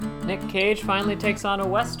Nick Cage finally takes on a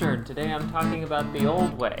Western. Today I'm talking about The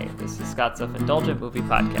Old Way. This is Scott's Self-Indulgent Movie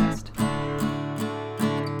Podcast.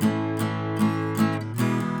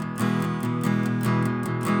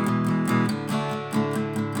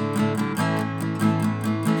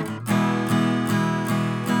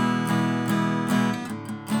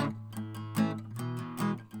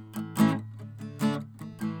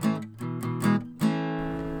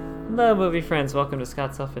 Hello, movie friends. Welcome to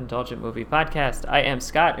Scott's Self-Indulgent Movie Podcast. I am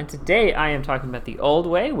Scott, and today I am talking about The Old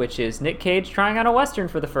Way, which is Nick Cage trying on a Western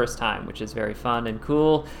for the first time, which is very fun and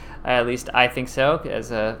cool. At least I think so,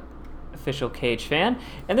 as a official Cage fan.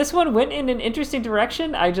 And this one went in an interesting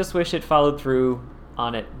direction. I just wish it followed through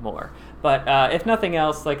on it more. But if nothing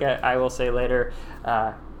else, like I will say later,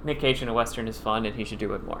 Nick Cage in a Western is fun, and he should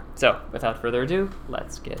do it more. So, without further ado,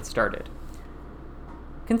 let's get started.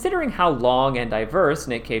 Considering how long and diverse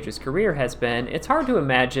Nick Cage's career has been, it's hard to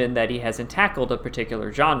imagine that he hasn't tackled a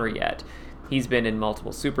particular genre yet. He's been in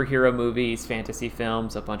multiple superhero movies, fantasy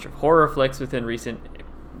films, a bunch of horror flicks within recent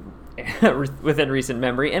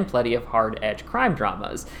memory, and plenty of hard-edge crime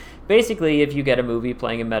dramas. Basically, if you get a movie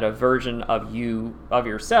playing a meta version of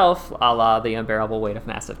yourself, a la The Unbearable Weight of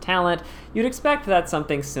Massive Talent, you'd expect that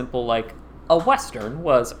something simple like a Western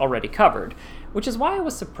was already covered. Which is why I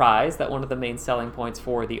was surprised that one of the main selling points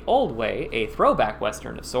for The Old Way, a throwback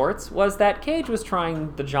Western of sorts, was that Cage was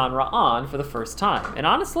trying the genre on for the first time. And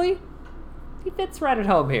honestly, he fits right at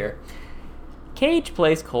home here. Cage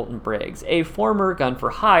plays Colton Briggs, a former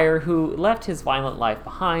gun-for-hire who left his violent life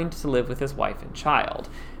behind to live with his wife and child.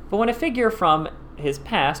 But when a figure from his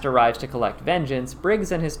past arrives to collect vengeance,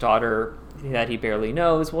 Briggs and his daughter, that he barely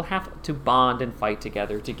knows, will have to bond and fight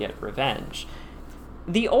together to get revenge.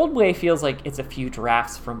 The Old Way feels like it's a few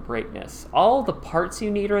drafts from greatness. All the parts you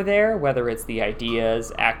need are there, whether it's the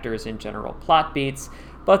ideas, actors, and general plot beats,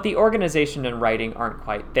 but the organization and writing aren't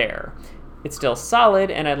quite there. It's still solid,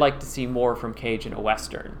 and I'd like to see more from Cage in a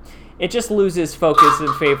Western. It just loses focus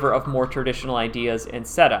in favor of more traditional ideas and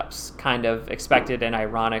setups, kind of expected and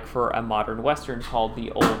ironic for a modern Western called The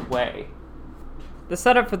Old Way. The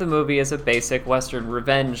setup for the movie is a basic Western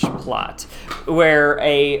revenge plot, where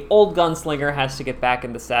a old gunslinger has to get back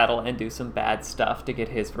in the saddle and do some bad stuff to get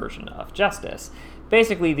his version of justice.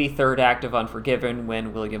 Basically the third act of Unforgiven,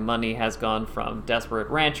 when William Munny has gone from desperate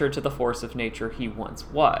rancher to the force of nature he once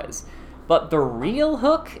was. But the real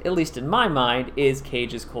hook, at least in my mind, is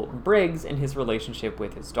Cage's Colton Briggs and his relationship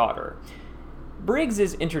with his daughter. Briggs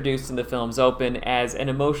is introduced in the film's open as an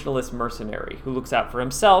emotionless mercenary who looks out for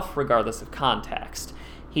himself regardless of context.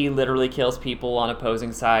 He literally kills people on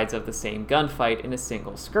opposing sides of the same gunfight in a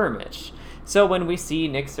single skirmish. So when we see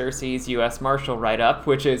Nick Searcy's U.S. Marshal write-up,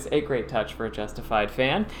 which is a great touch for a Justified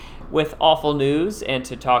fan, with awful news and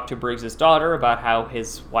to talk to Briggs' daughter about how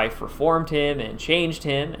his wife reformed him and changed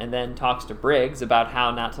him, and then talks to Briggs about how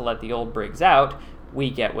not to let the old Briggs out, we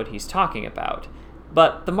get what he's talking about.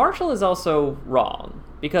 But the Marshal is also wrong,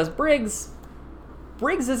 because Briggs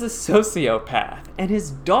is a sociopath, and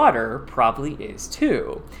his daughter probably is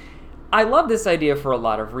too. I love this idea for a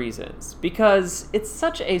lot of reasons, because it's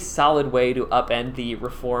such a solid way to upend the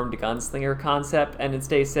reformed gunslinger concept and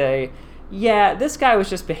instead say, yeah, this guy was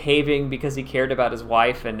just behaving because he cared about his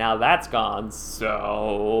wife and now that's gone,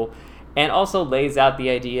 so... And also lays out the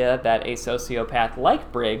idea that a sociopath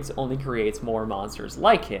like Briggs only creates more monsters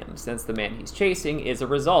like him, since the man he's chasing is a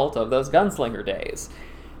result of those gunslinger days.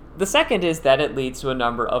 The second is that it leads to a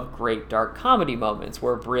number of great dark comedy moments,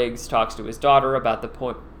 where Briggs talks to his daughter about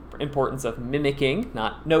the importance of mimicking,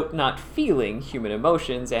 not feeling, human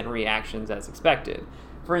emotions and reactions as expected.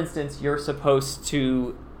 For instance, you're supposed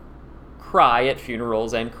to cry at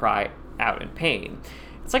funerals and cry out in pain.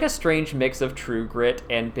 It's like a strange mix of True Grit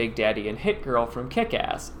and Big Daddy and Hit Girl from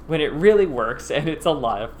Kick-Ass, when it really works and it's a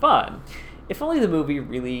lot of fun. If only the movie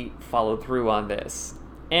really followed through on this.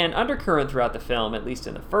 An undercurrent throughout the film, at least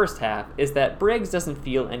in the first half, is that Briggs doesn't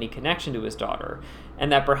feel any connection to his daughter, and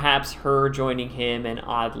that perhaps her joining him and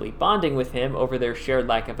oddly bonding with him over their shared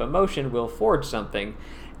lack of emotion will forge something.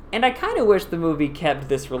 And I kind of wish the movie kept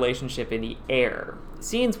this relationship in the air.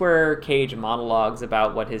 Scenes where Cage monologues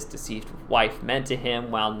about what his deceased wife meant to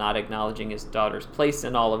him while not acknowledging his daughter's place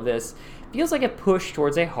in all of this feels like a push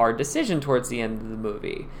towards a hard decision towards the end of the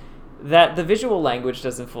movie that the visual language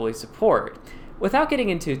doesn't fully support. Without getting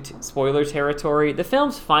into spoiler territory, the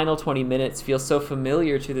film's final 20 minutes feel so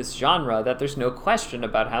familiar to this genre that there's no question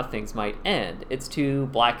about how things might end. It's too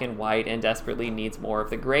black and white and desperately needs more of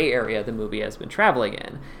the gray area the movie has been traveling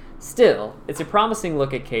in. Still, it's a promising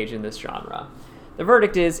look at Cage in this genre. The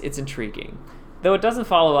verdict is, it's intriguing. Though it doesn't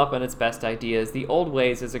follow up on its best ideas, The Old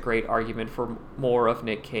Ways is a great argument for more of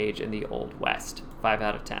Nick Cage in the Old West. 5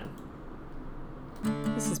 out of 10.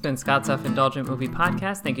 This has been Scott's Self-Indulgent Movie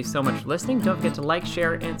Podcast. Thank you so much for listening. Don't forget to like,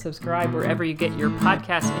 share, and subscribe wherever you get your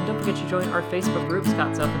podcasts. And don't forget to join our Facebook group,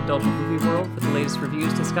 Scott's Self-Indulgent Movie World, for the latest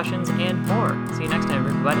reviews, discussions, and more. See you next time,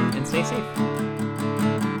 everybody, and stay safe.